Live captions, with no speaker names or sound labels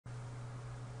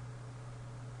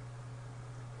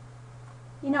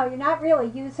You know, you're not really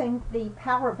using the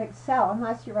power of Excel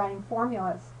unless you're writing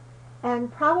formulas.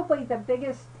 And probably the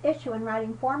biggest issue in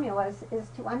writing formulas is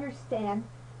to understand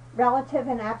relative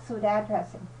and absolute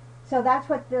addressing. So that's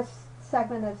what this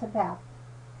segment is about.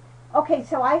 Okay,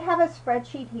 so I have a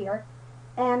spreadsheet here,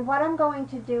 and what I'm going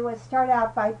to do is start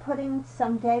out by putting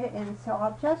some data in. So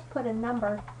I'll just put a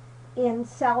number in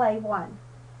cell A1.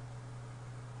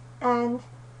 And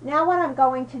now what I'm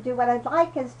going to do, what I'd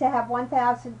like is to have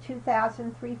 1,000,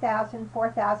 2,000, 3,000,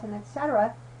 4,000,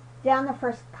 etc. down the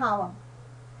first column.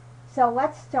 So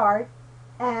let's start,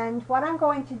 and what I'm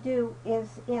going to do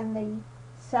is in the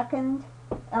second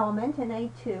element in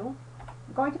A2,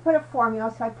 I'm going to put a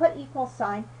formula, so I put equal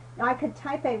sign. Now I could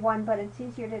type A1, but it's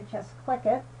easier to just click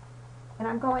it, and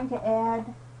I'm going to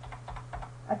add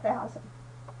 1,000.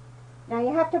 Now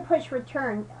you have to push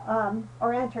return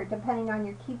or enter depending on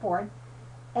your keyboard,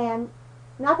 and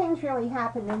nothing's really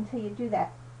happened until you do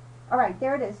that. Alright,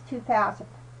 there it is, 2,000.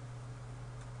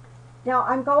 Now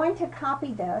I'm going to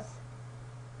copy this,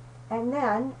 and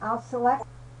then I'll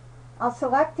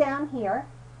select down here,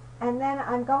 and then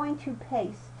I'm going to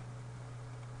paste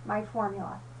my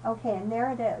formula. Okay, and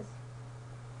there it is.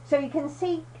 So you can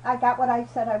see I got what I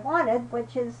said I wanted,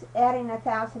 which is adding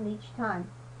 1,000 each time.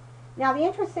 Now the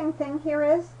interesting thing here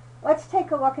is, let's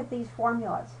take a look at these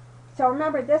formulas. So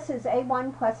remember, this is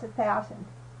A1 plus 1,000,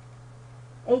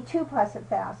 A2 plus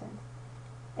 1,000,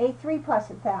 A3 plus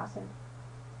 1,000,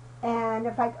 and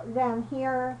if I go down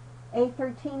here,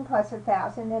 A13 plus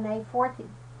 1,000 and A14.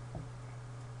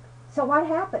 So what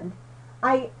happened?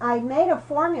 I made a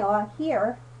formula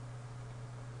here,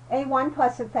 A1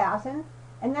 plus 1,000,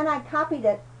 and then I copied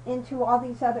it into all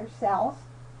these other cells,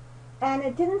 and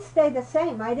it didn't stay the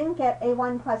same. I didn't get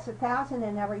A1 plus 1,000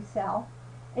 in every cell.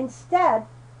 Instead,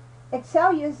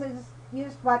 Excel used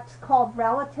what's called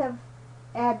relative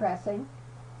addressing,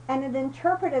 and it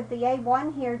interpreted the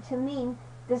A1 here to mean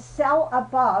the cell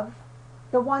above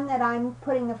the one that I'm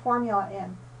putting the formula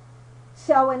in.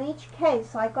 So in each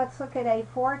case, like let's look at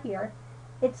A4 here,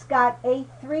 it's got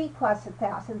A3 plus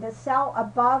 1,000, the cell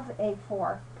above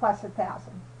A4 plus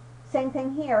 1,000. Same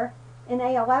thing here, in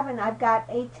A11 I've got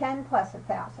A10 plus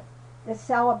 1,000, the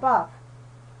cell above.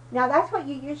 Now that's what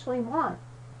you usually want.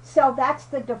 So that's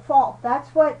the default.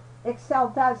 That's what Excel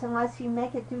does unless you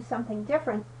make it do something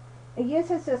different. It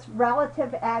uses this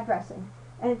relative addressing.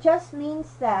 And it just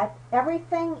means that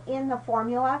everything in the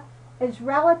formula is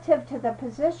relative to the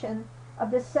position of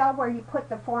the cell where you put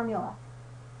the formula.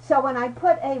 So when I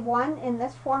put A1 in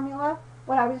this formula,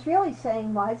 what I was really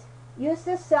saying was, use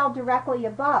this cell directly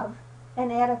above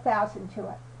and add 1,000 to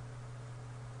it.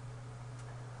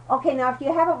 Okay, now if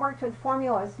you haven't worked with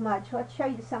formulas much, let's show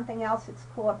you something else that's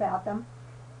cool about them.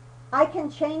 I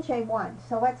can change A1.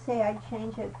 So let's say I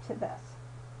change it to this,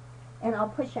 and I'll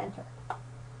push enter.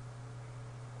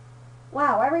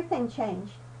 Wow, everything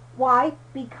changed. Why?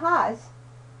 Because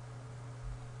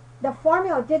the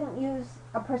formula didn't use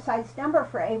a precise number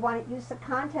for A1, it used the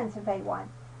contents of A1.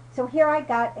 So here I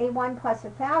got A1 plus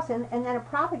 1,000, and then it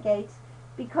propagates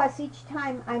because each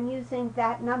time I'm using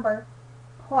that number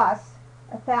plus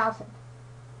 1,000.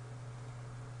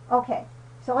 Okay,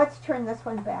 so let's turn this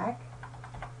one back.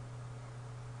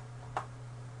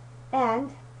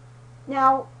 And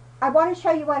now I want to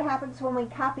show you what happens when we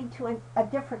copy to a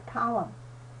different column.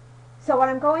 So what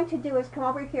I'm going to do is come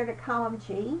over here to column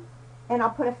G, and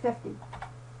I'll put a 50.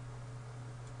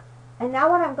 And now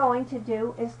what I'm going to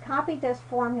do is copy this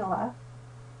formula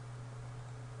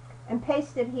and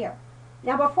paste it here.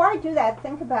 Now before I do that,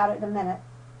 think about it a minute.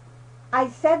 I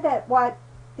said that what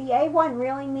the A1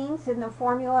 really means in the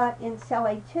formula in cell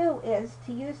A2 is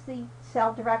to use the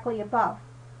cell directly above.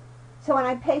 So when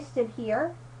I paste it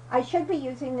here, I should be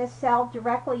using this cell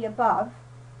directly above,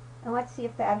 and let's see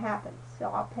if that happens. So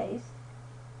I'll paste.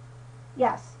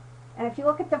 Yes, and if you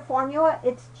look at the formula,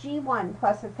 it's G1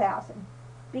 plus 1,000,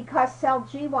 because cell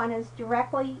G1 is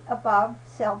directly above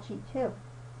cell G2.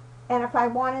 And if I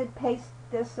want to paste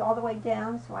this all the way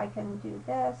down, so I can do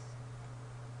this,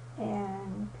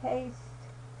 and paste,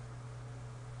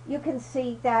 you can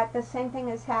see that the same thing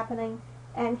is happening,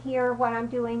 and here what I'm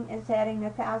doing is adding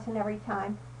 1,000 every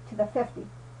time to the 50.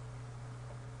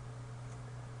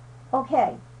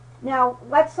 Okay, now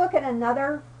let's look at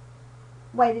another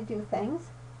way to do things.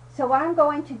 So what I'm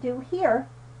going to do here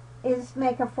is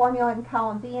make a formula in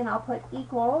column B, and I'll put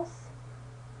equals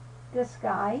this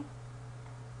guy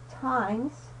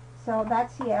times, so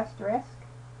that's the asterisk,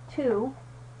 2,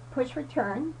 push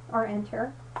return or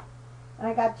enter, and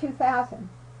I got 2,000.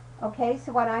 Okay,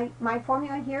 so what my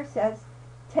formula here says,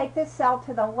 take this cell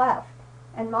to the left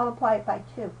and multiply it by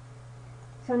 2.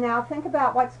 So now think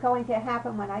about what's going to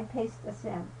happen when I paste this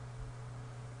in.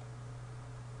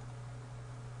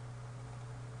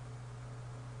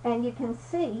 And you can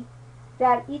see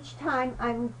that each time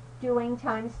I'm doing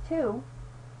times 2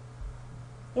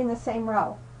 in the same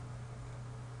row.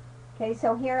 Okay,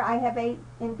 so here I have in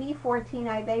B14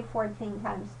 I have A14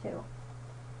 times 2.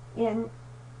 In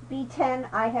B10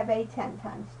 I have A10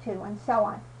 times 2, and so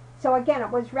on. So again, it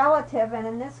was relative, and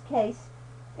in this case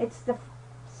it's the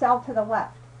cell to the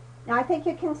left. Now I think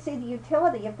you can see the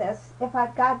utility of this if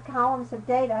I've got columns of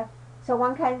data, so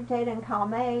one kind of data in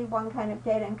column A, one kind of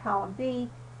data in column B.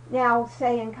 Now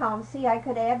say in column C I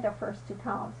could add the first 2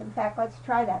 columns. In fact, let's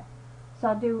try that. So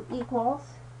I'll do equals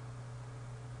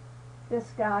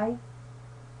this guy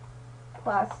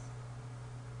plus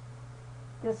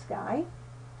this guy.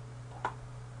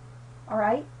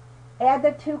 Alright, add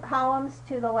the 2 columns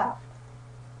to the left.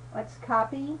 Let's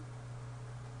copy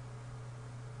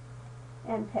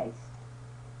and paste.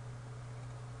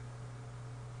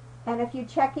 And if you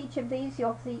check each of these,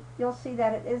 you'll see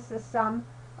that it is the sum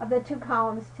of the 2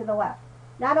 columns to the left.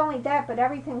 Not only that, but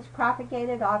everything's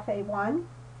propagated off A1.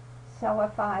 So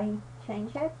if I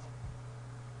change it,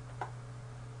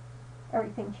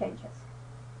 everything changes.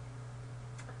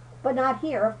 But not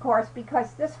here, of course,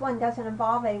 because this one doesn't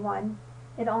involve A1,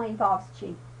 it only involves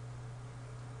G.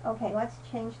 Okay, let's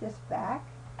change this back.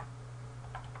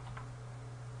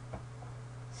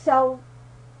 So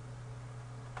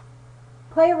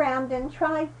play around and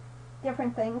try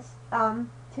different things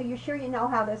till you're sure you know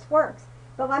how this works.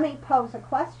 But let me pose a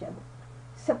question.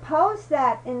 Suppose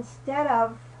that instead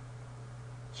of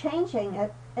changing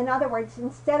it, in other words,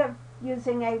 instead of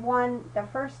using A1 the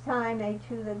first time,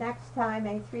 A2 the next time,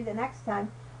 A3 the next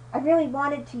time, I really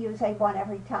wanted to use A1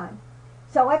 every time.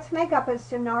 So let's make up a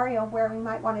scenario where we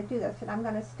might want to do this, and I'm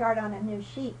going to start on a new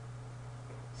sheet.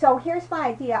 So here's my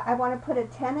idea. I want to put a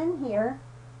 10 in here,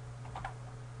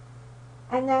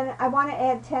 and then I want to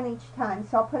add 10 each time.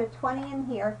 So I'll put a 20 in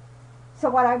here. So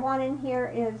what I want in here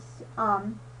is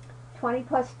 20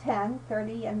 plus 10,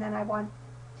 30, and then I want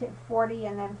 40,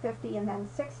 and then 50, and then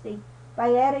 60,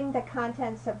 by adding the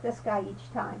contents of this guy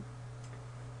each time.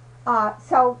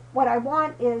 So what I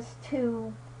want is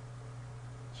to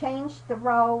change the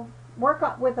row,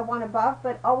 work with the one above,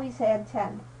 but always add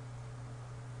 10.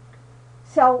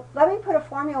 So let me put a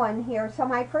formula in here. So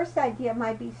my first idea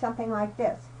might be something like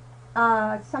this.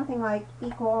 Something like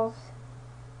equals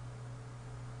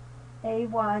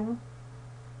A1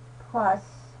 plus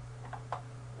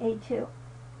A2.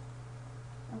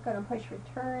 I'm going to push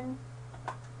return.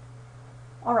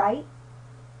 Alright.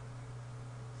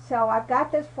 So I've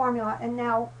got this formula, and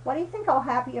now what do you think will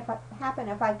happen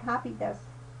if I copy this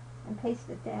and paste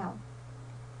it down?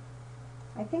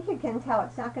 I think you can tell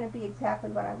it's not going to be exactly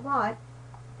what I want.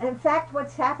 And in fact,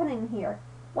 what's happening here?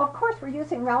 Well, of course, we're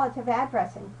using relative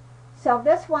addressing. So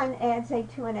this one adds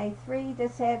A2 and A3,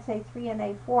 this adds A3 and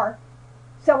A4.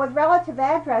 So with relative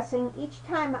addressing, each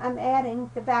time I'm adding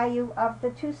the value of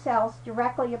the 2 cells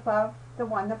directly above the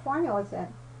one the formula's in.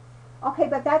 Okay,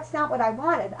 but that's not what I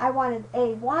wanted. I wanted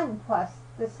A1 plus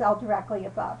the cell directly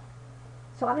above.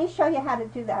 So let me show you how to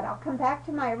do that. I'll come back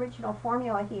to my original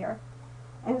formula here.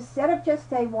 And instead of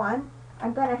just A1,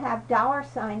 I'm going to have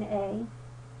 $A,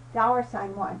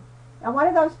 $1. Now what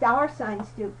do those dollar signs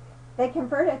do? They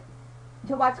convert it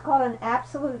to what's called an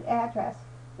absolute address,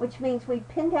 which means we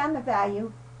pin down the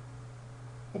value.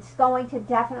 It's going to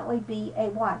definitely be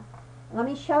A1. Let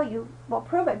me show you. We'll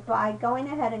prove it by going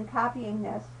ahead and copying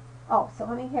this. Oh, so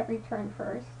let me hit return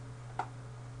first.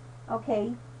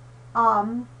 Okay.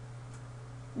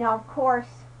 Now, of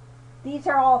course, these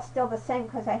are all still the same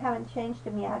because I haven't changed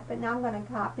them yet. But now I'm going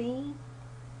to copy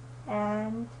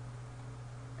and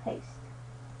paste.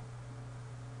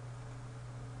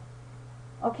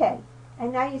 Okay.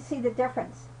 And now you see the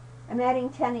difference. I'm adding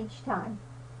 10 each time.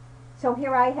 So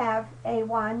here I have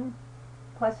A1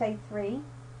 plus A3,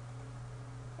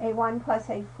 A1 plus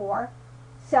A4.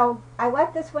 So I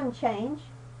let this one change,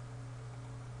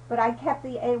 but I kept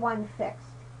the A1 fixed.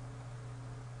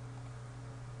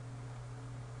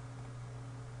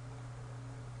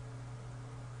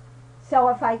 So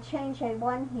if I change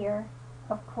A1 here,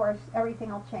 of course,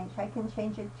 everything will change. I can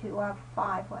change it to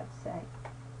 5, let's say.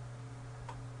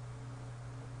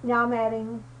 Now I'm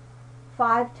adding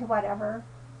 5 to whatever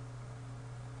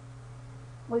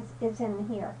is in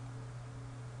here.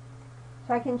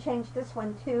 So I can change this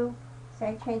one too. So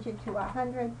I change it to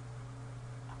 100.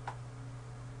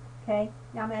 Okay,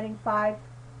 now I'm adding 5,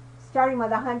 starting with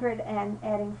 100 and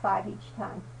adding 5 each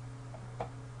time.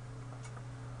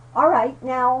 Alright,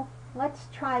 now let's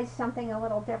try something a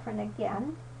little different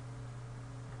again.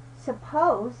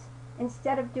 Suppose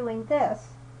instead of doing this,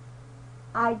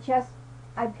 I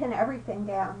pin everything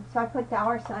down. So I put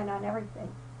 $sign on everything.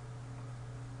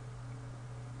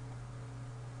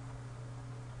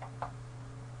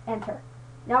 Enter.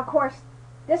 Now, of course,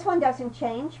 this one doesn't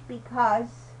change because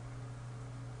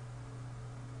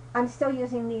I'm still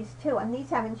using these two, and these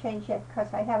haven't changed yet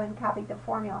because I haven't copied the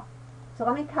formula. So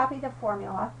let me copy the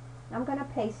formula. I'm going to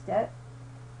paste it.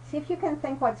 See if you can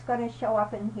think what's going to show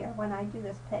up in here when I do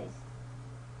this paste.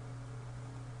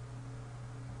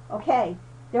 Okay,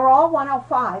 they're all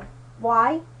 105.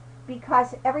 Why?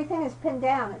 Because everything is pinned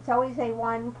down. It's always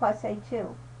A1 plus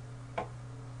A2.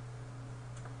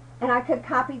 And I could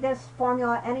copy this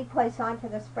formula any place onto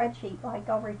the spreadsheet, like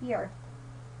over here.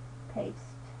 Paste.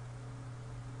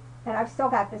 And I've still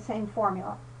got the same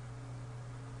formula.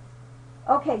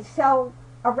 Okay, so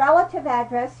a relative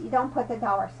address, you don't put the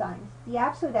 $signs. The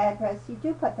absolute address, you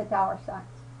do put the $signs.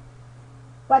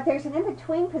 But there's an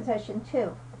in-between position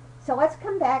too. So let's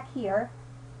come back here.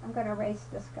 I'm going to erase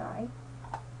this guy.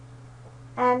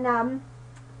 And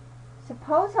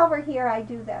suppose over here I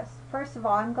do this. First of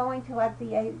all, I'm going to let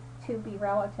the A2 be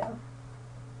relative.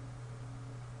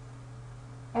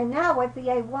 And now with the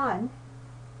A1,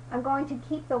 I'm going to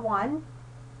keep the 1.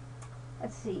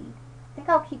 Let's see. I think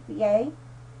I'll keep the A,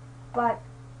 but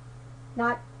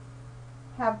not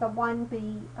have the 1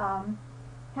 be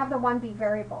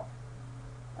variable.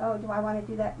 Oh, do I want to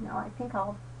do that? No, I think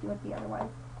I'll do it the other way.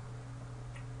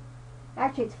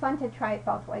 Actually, it's fun to try it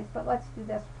both ways, but let's do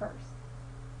this first.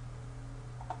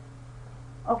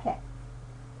 Okay.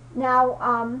 Now,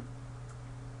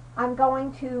 I'm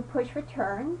going to push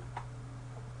return,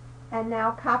 and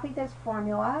now copy this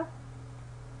formula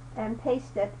and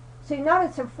paste it. So you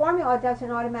notice the formula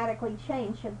doesn't automatically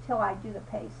change until I do the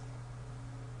paste.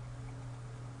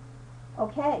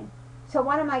 Okay, so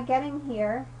what am I getting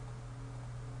here?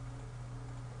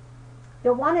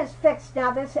 The 1 is fixed. Now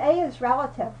this A is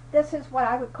relative. This is what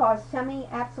I would call a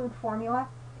semi-absolute formula.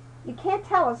 You can't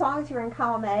tell as long as you're in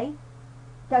column A.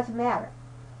 It doesn't matter.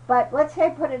 But let's say I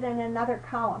put it in another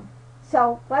column.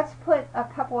 So let's put a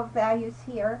couple of values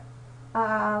here.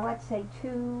 Let's say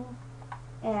 2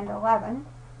 and 11.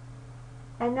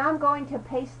 And now I'm going to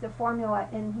paste the formula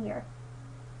in here.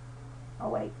 Oh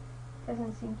wait,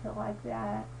 doesn't seem to like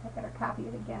that. I better copy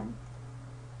it again.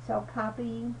 So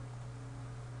copy,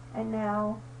 and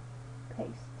now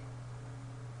paste.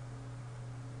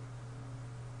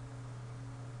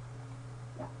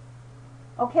 Yeah.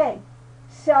 Okay,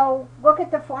 so look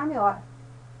at the formula.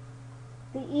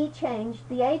 The E changed,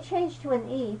 the A changed to an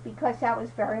E because that was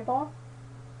variable,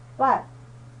 but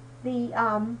the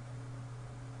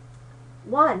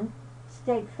 1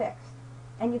 stayed fixed.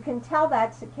 And you can tell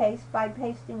that's the case by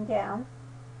pasting down.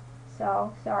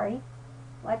 So, sorry.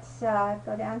 Let's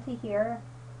go down to here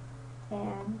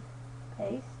and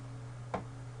paste.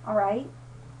 Alright.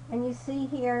 And you see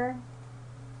here,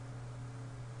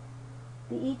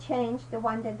 the E changed, the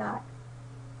 1 did not.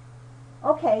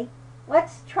 Okay,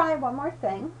 let's try one more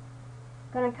thing.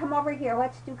 I'm going to come over here.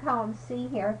 Let's do column C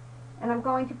here. And I'm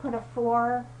going to put a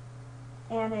 4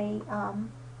 and a,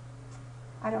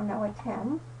 I don't know, a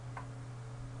 10.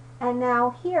 And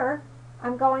now here,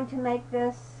 I'm going to make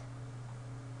this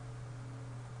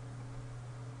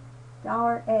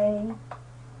 $A,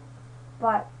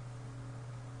 but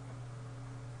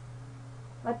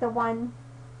let the 1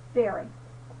 vary.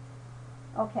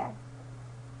 Okay,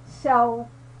 so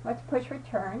let's push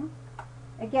return.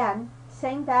 Again,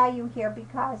 same value here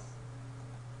because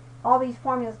all these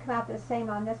formulas come out the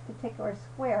same on this particular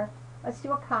square. Let's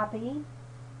do a copy.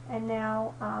 And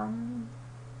now,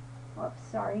 whoops,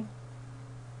 sorry.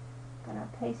 Gonna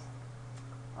paste.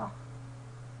 Oh.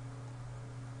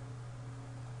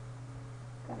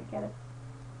 Gotta get it.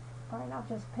 Alright, I'll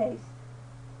just paste.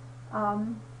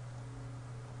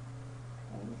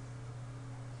 Paste.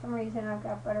 For some reason I've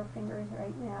got better fingers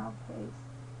right now. Paste.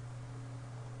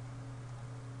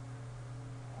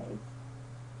 Paste.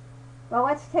 Well,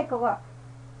 let's take a look.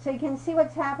 So you can see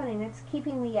what's happening. It's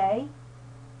keeping the A,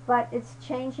 but it's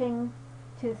changing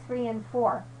to 3 and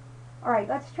 4. Alright,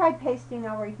 let's try pasting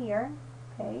over here.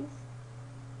 Paste.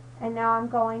 And now I'm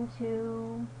going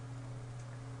to,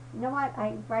 you know what,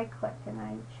 I right-clicked and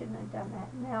I shouldn't have done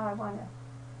that. Now I want to,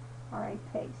 alright,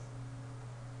 paste.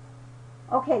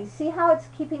 Okay, see how it's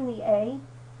keeping the A?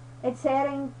 It's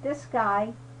adding this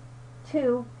guy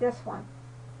to this one.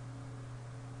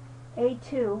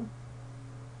 A2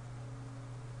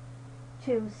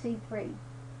 to C3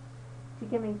 to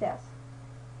give me this.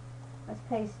 Let's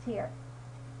paste here.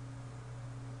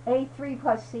 A3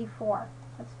 plus C4.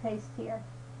 Let's paste here.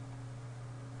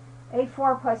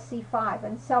 A4 plus C5,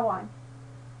 and so on.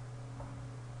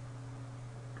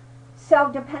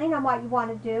 So depending on what you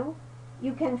want to do,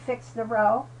 you can fix the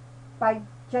row by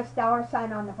just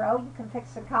 $sign on the row. You can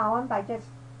fix the column by just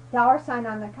 $sign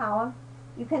on the column.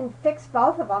 You can fix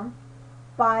both of them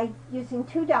by using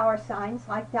 $2 signs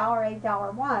like $A,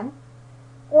 $1,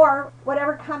 or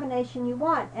whatever combination you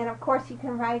want. And of course you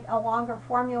can write a longer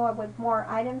formula with more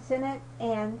items in it,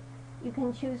 and you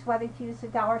can choose whether to use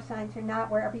the $signs or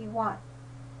not wherever you want.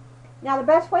 Now the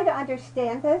best way to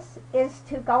understand this is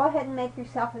to go ahead and make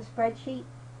yourself a spreadsheet,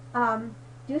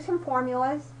 do some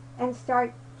formulas, and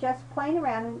start just playing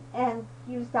around and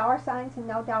use $signs and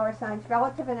no $signs,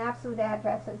 relative and absolute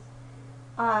addresses,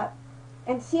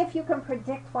 and see if you can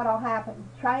predict what will happen.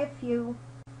 Try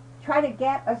to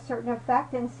get a certain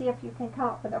effect and see if you can come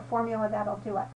up with a formula that'll do it.